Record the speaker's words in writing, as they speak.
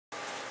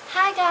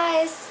Hi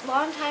guys,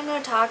 long time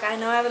no talk. I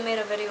know I haven't made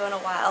a video in a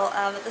while,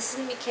 but this is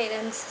going to be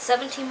Kaidens'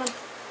 17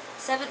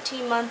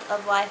 month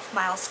of life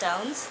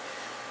milestones.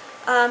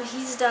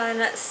 He's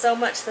done so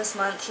much this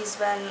month. He's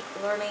been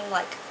learning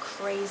like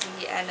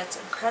crazy and it's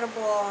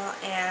incredible,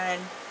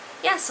 and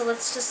yeah, so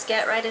let's just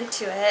get right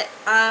into it.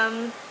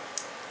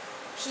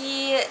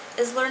 He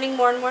is learning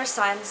more and more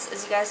signs.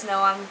 As you guys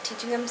know, I'm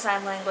teaching him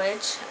sign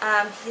language.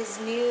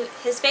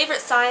 His favorite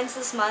signs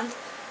this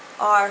month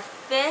are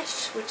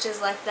fish, which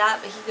is like that,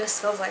 but he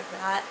just feels like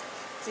that.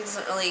 So he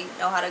doesn't really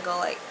know how to go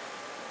like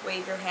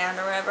wave your hand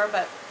or whatever,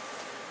 and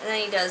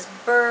then he does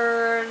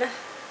bird,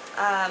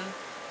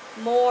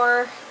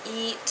 more,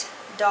 eat,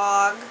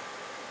 dog.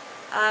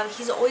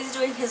 He's always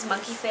doing his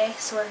monkey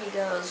face where he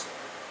goes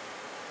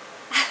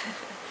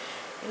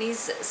and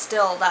he's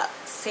still that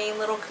same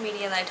little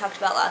comedian that I talked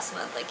about last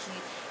month. Like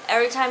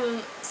every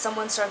time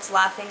someone starts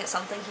laughing at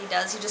something he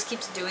does, he just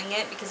keeps doing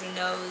it because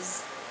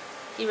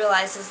he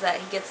realizes that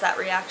he gets that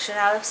reaction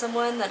out of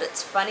someone, that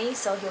it's funny,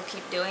 so he'll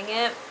keep doing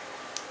it.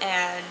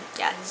 And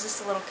yeah, he's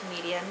just a little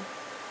comedian.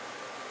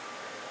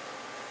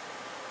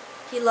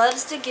 He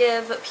loves to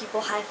give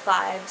people high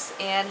fives,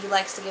 and he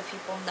likes to give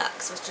people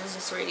knucks, which is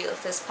just where you do a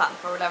fist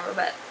pump or whatever.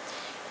 But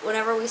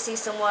whenever we see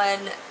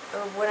someone,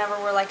 or whenever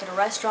we're like in a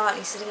restaurant and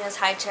he's sitting in his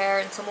high chair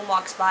and someone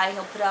walks by,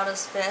 he'll put out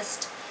his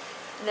fist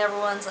and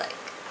everyone's like,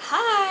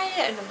 hi,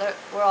 and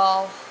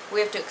we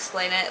have to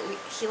explain it.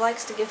 He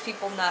likes to give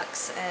people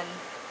knucks, and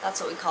that's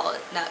what we call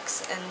it,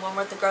 knucks. And when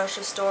we're at the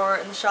grocery store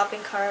in the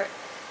shopping cart,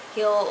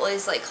 he'll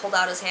always like hold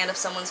out his hand if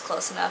someone's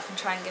close enough and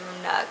try and give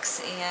him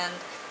knucks.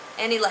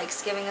 And he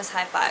likes giving us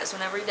high fives.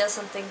 Whenever he does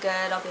something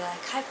good, I'll be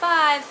like, high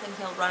five, and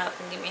he'll run up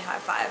and give me a high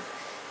five.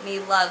 And he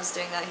loves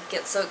doing that. He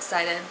gets so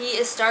excited. He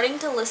is starting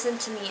to listen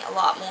to me a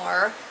lot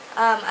more.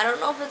 I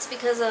don't know if it's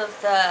because of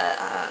the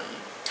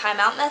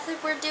timeout method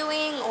we're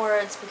doing, or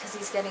it's because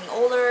he's getting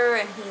older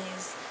and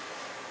he's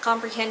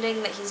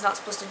comprehending that he's not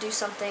supposed to do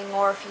something,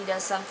 or if he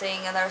does something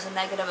and there's a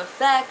negative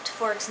effect.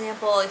 For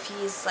example, if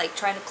he's like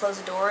trying to close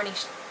a door and he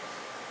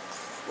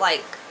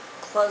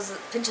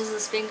pinches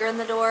his finger in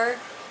the door,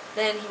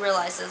 then he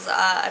realizes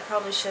I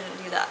probably shouldn't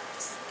do that.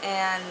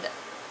 And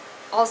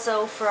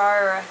also for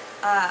our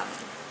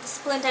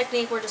discipline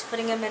technique, we're just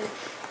putting him in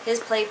his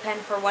playpen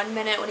for 1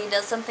 minute when he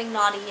does something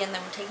naughty, and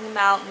then we're taking him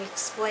out and we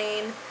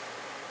explain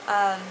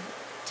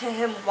to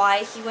him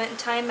why he went in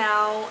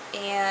timeout,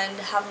 and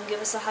have him give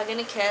us a hug and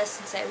a kiss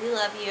and say we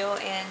love you,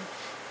 and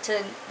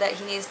that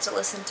he needs to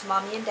listen to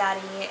mommy and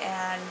daddy.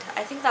 And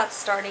I think that's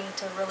starting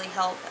to really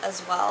help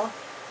as well.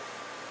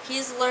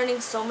 He's learning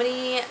so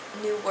many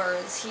new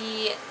words.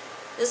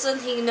 This one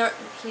he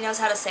knows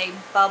how to say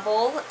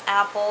bubble,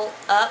 apple,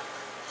 up,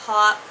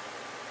 hop,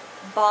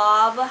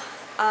 bob.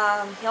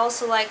 He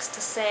also likes to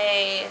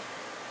say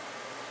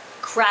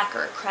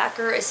cracker.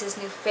 Cracker is his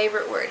new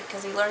favorite word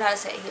because he learned how to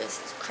say it. He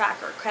says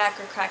cracker,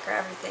 cracker, cracker,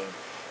 everything.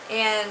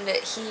 And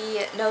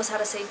he learned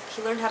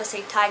how to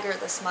say tiger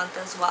this month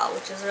as well,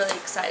 which is really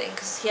exciting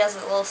because he has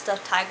a little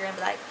stuffed tiger, and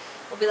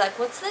we'll be like,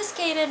 what's this,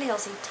 Kaden? And he'll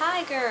say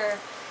tiger.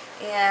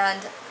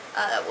 And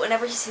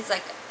whenever he sees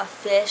like a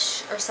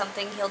fish or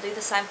something, he'll do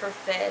the sign for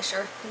fish.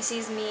 Or if he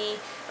sees me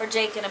or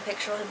Jake in a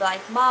picture, he'll be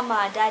like,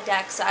 Mama, Dada,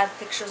 because I have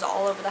pictures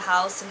all over the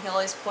house, and he'll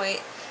always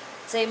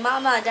say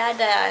Mama,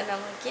 Dada, and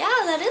I'm like,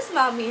 yeah, that is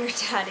Mommy or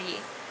Daddy.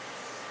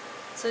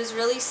 So he's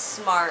really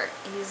smart.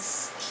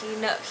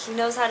 He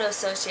knows how to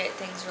associate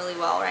things really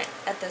well right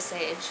at this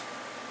age.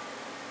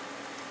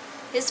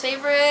 His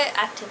favorite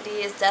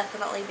activity is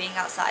definitely being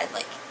outside,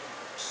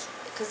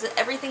 because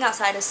everything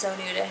outside is so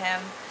new to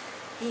him.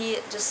 He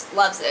just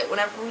loves it.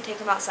 Whenever we take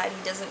him outside,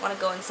 he doesn't want to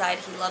go inside.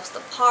 He loves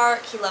the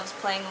park. He loves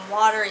playing in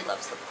water. He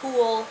loves the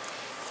pool.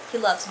 He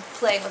loves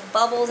playing with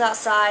bubbles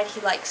outside.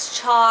 He likes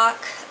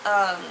chalk.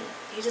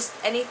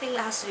 Anything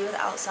that has to do with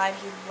outside,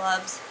 he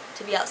loves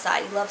to be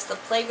outside. He loves the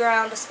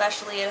playground,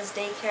 especially at his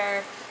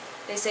daycare.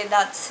 They say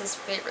that's his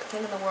favorite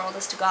thing in the world,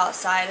 is to go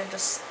outside and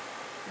just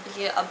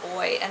be a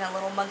boy and a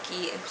little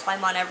monkey and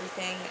climb on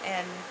everything.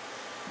 And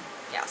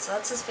yeah, so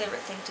that's his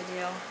favorite thing to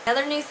do.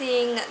 Another new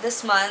thing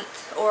this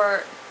month,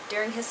 or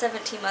during his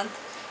 17th month,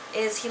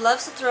 is he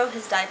loves to throw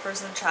his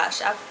diapers in the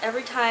trash.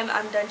 Every time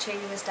I'm done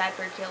changing his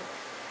diaper,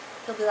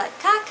 he'll be like,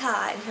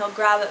 Kaka, and he'll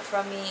grab it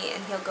from me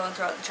and he'll go and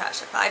throw it in the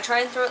trash. If I try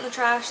and throw it in the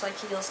trash,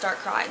 he'll start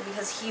crying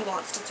because he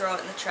wants to throw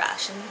it in the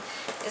trash. And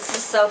it's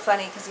just so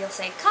funny because he'll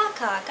say,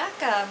 Kaka,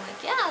 Kaka. I'm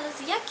like, yeah,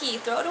 that's yucky,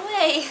 throw it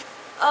away.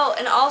 Oh,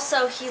 and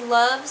also he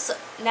loves,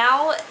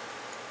 now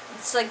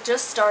it's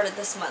just started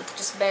this month,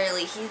 just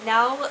barely. He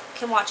now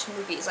can watch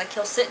movies.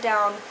 He'll sit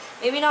down,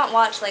 maybe not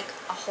watch a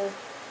whole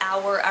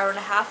hour and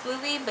a half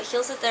movie, but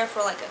he'll sit there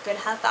for a good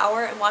half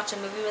hour and watch a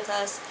movie with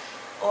us,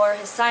 or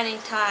his signing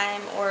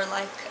time, or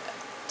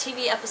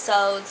TV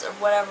episodes or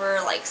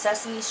whatever, like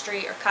Sesame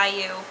Street or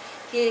Caillou.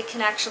 He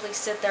can actually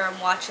sit there and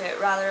watch it,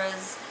 rather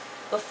as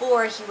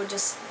before he would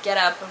just get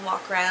up and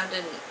walk around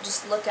and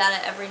just look at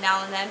it every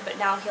now and then, but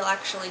now he'll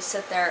actually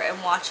sit there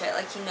and watch it.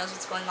 He knows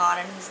what's going on,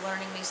 and he's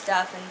learning new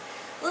stuff and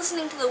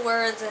listening to the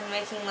words and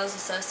making those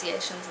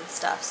associations and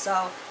stuff.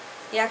 So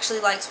He actually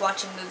likes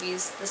watching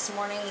movies. This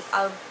morning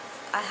I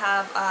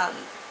have,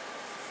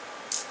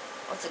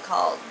 what's it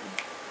called?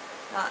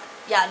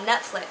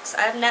 Netflix.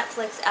 I have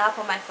Netflix app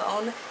on my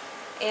phone,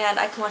 and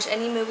I can watch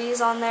any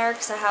movies on there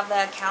because I have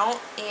the account.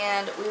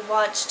 And we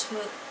watched,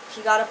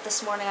 he got up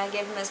this morning, I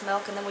gave him his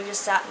milk, and then we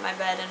just sat in my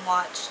bed and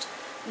watched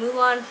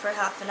Mulan for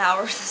half an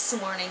hour this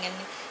morning, and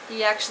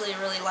he actually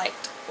really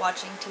liked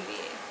watching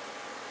TV.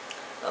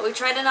 But we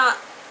try to not,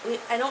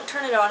 I don't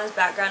turn it on as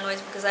background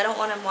noise because I don't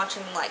want him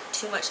watching like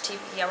too much TV.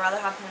 I'd rather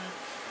have him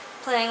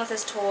playing with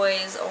his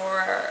toys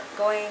or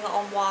going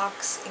on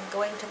walks and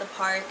going to the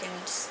park and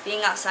just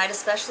being outside,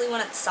 especially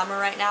when it's summer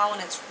right now when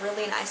it's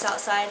really nice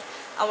outside.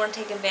 I want to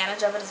take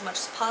advantage of it as much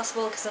as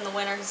possible because in the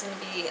winter he's going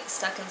to be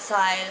stuck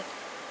inside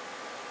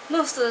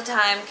most of the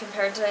time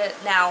compared to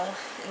now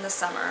in the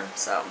summer.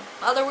 So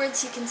other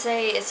words he can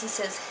say is, he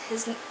says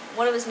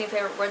one of his new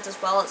favorite words as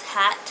well is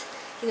hat.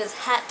 He goes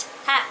hat,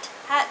 hat,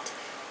 hat.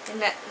 And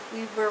that,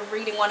 we were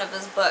reading one of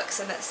his books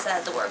and it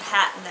said the word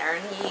hat in there,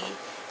 and he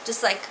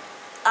just like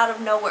out of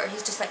nowhere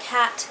he's just like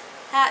hat,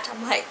 hat.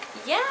 I'm like,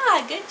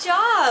 yeah, good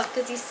job,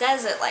 because he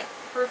says it like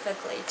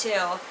perfectly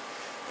too.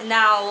 And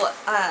now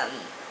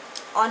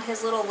on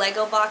his little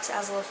Lego box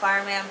as a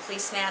fireman,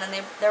 policeman,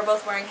 and they're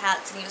both wearing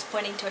hats, and he was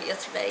pointing to it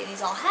yesterday and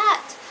he's all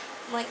hat.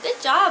 I'm like,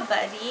 good job,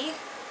 buddy.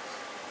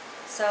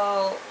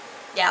 So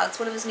yeah, that's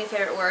one of his new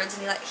favorite words,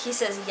 and he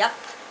says yep,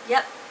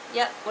 yep,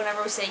 yep.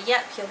 Whenever we say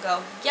yep, he'll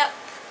go yep,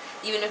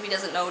 even if he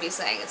doesn't know what he's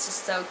saying. It's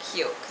just so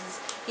cute because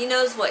he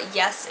knows what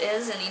yes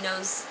is, and he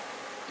knows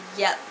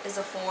yep is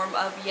a form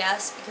of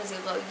yes because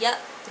he'll go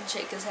yep and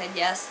shake his head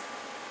yes.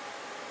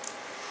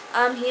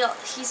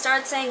 He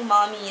started saying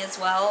mommy as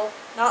well,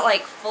 not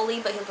like fully,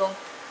 but he'll go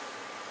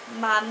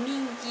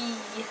mommy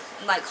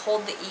and like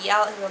hold the e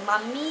out. He'll go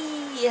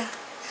mommy.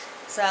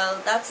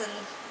 So that's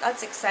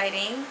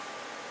exciting.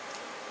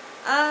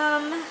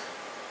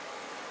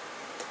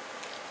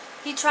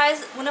 He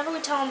tries, whenever we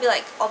tell him,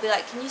 I'll be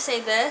like, can you say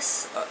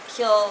this? Or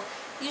he'll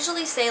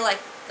usually say like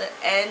the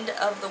end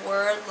of the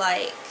word,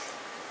 like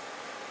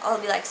I'll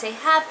be like, say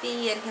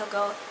happy, and he'll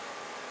go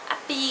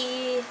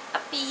happy,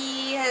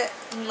 happy,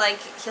 and like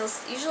he'll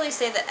usually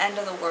say the end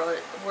of the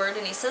word,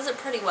 and he says it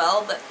pretty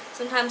well, but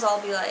sometimes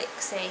I'll be like,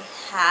 say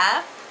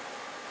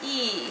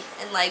happy,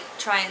 and like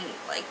try and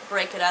like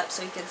break it up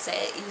so he can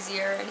say it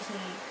easier, and he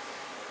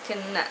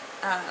can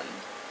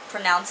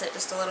pronounce it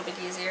just a little bit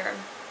easier.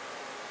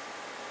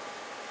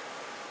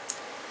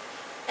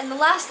 And the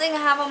last thing I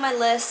have on my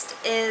list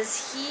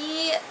is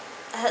he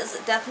has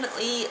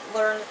definitely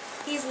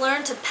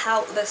learned to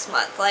pout this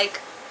month.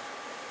 Like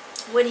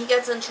when he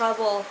gets in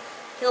trouble,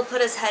 he'll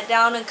put his head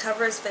down and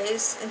cover his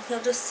face, and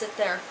he'll just sit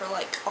there for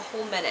like a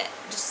whole minute,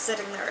 just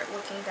sitting there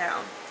looking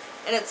down.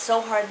 And it's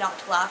so hard not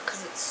to laugh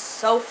because it's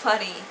so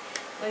funny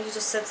when he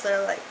just sits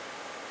there like,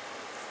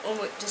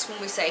 when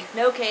we say,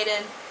 no,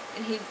 Kaiden,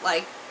 and he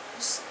like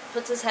just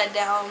puts his head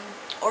down,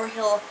 or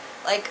he'll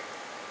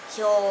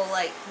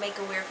make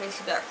a weird face,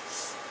 he'll be like,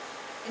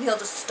 and he'll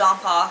just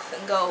stomp off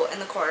and go in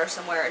the corner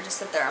somewhere and just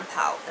sit there and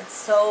pout. It's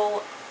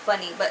so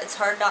funny, but it's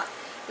hard not,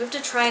 we have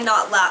to try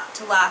not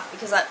to laugh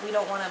because we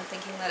don't want him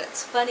thinking that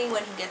it's funny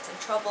when he gets in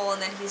trouble,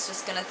 and then he's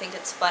just going to think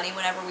it's funny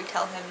whenever we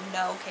tell him,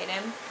 no,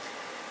 Kaiden.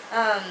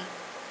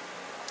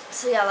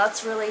 So yeah,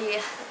 that's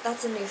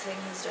a new thing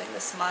he's doing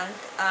this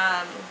month.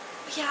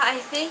 Yeah, I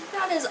think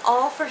that is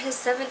all for his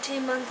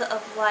 17-month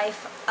of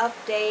life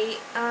update.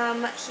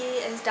 He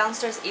is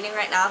downstairs eating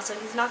right now, so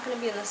he's not going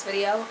to be in this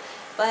video,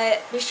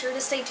 but be sure to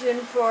stay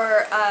tuned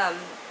for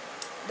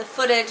the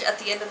footage at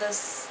the end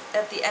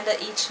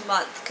of each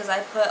month, because I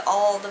put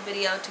all the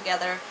video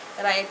together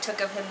that I took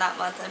of him that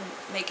month and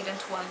make it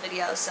into one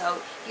video,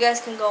 so you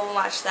guys can go and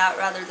watch that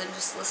rather than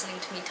just listening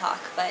to me talk.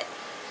 But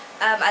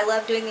I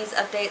love doing these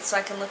updates so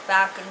I can look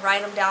back and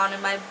write them down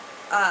in my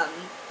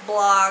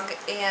blog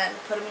and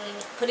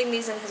putting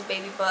these in his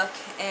baby book,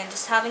 and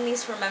just having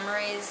these for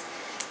memories,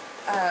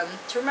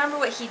 to remember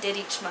what he did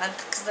each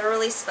month, because they're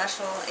really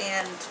special,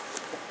 and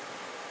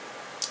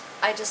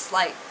I just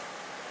like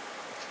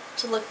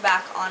to look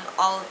back on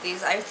all of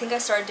these. I think I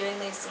started doing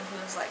these when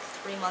he was like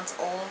 3 months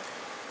old,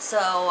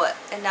 so,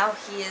 and now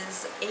he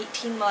is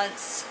 18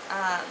 months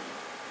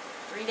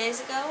 3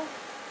 days ago,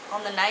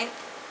 on the 9th,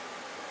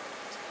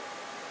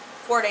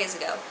 4 days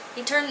ago.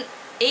 He turned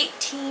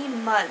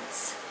 18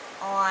 months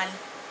on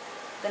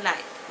the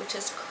 9th, which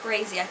is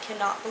crazy. I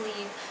cannot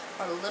believe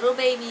our little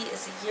baby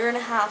is a year and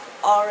a half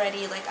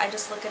already. Like, I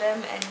just look at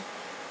him and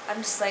I'm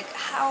just like,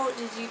 how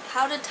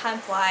did time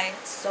fly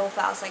so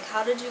fast? Like,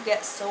 how did you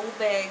get so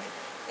big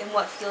in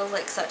what feels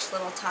like such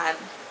little time?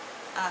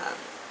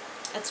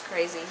 It's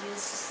crazy.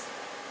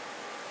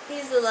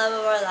 He's the love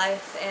of our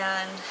life.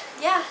 And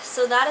yeah,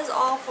 so that is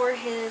all for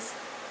his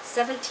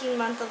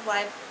 17-month of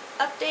life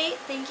update.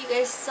 Thank you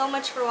guys so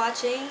much for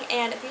watching,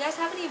 and if you guys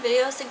have any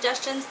video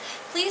suggestions,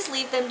 please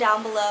leave them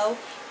down below.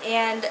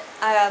 And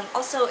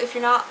also, if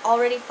you're not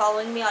already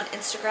following me on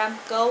Instagram,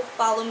 go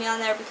follow me on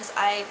there because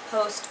I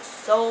post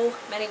so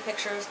many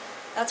pictures.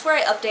 That's where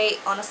I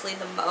update honestly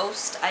the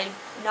most. I'm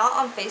not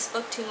on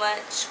Facebook too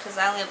much because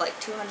I only have like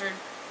 200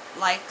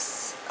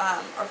 likes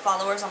or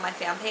followers on my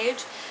fan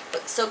page.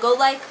 So go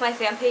like my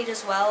fan page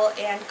as well,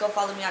 and go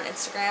follow me on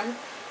Instagram.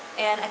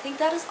 And I think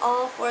that is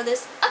all for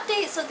this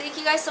update. So thank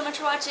you guys so much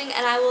for watching,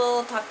 and I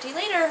will talk to you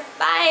later.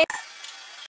 Bye!